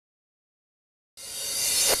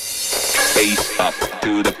bass up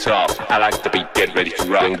to the top. I like the beat, get ready to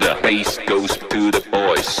rock. Bring the bass goes to the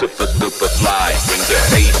boys, super duper fly. Bring the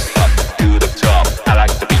bass up to the top. I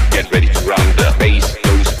like the beat, get ready to rock. Bring the bass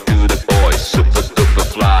goes to the boys, super duper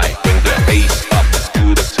fly. Bring the bass up to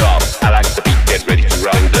the top. I like the beat, get ready to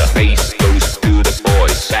rock. Bring the bass goes to the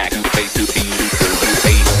boys, back to the bass to beat. Bring the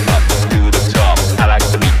bass up to the top. I like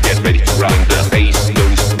the beat, get ready to rock. Bring the bass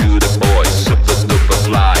goes to the boys, super duper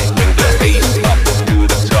fly. Bring the bass up to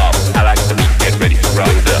the top. I like the beat, get ready to rock.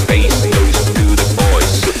 Bring the bass goes to the boys,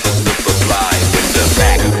 super duper fly. Bring the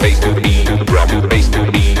back to the bass to beat, drum bass to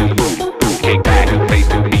beat, boom boom. Kick back to the bass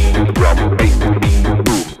to beat, drum bass to beat,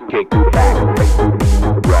 boom. Kick back to the bass to beat,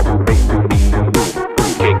 drum bass to beat.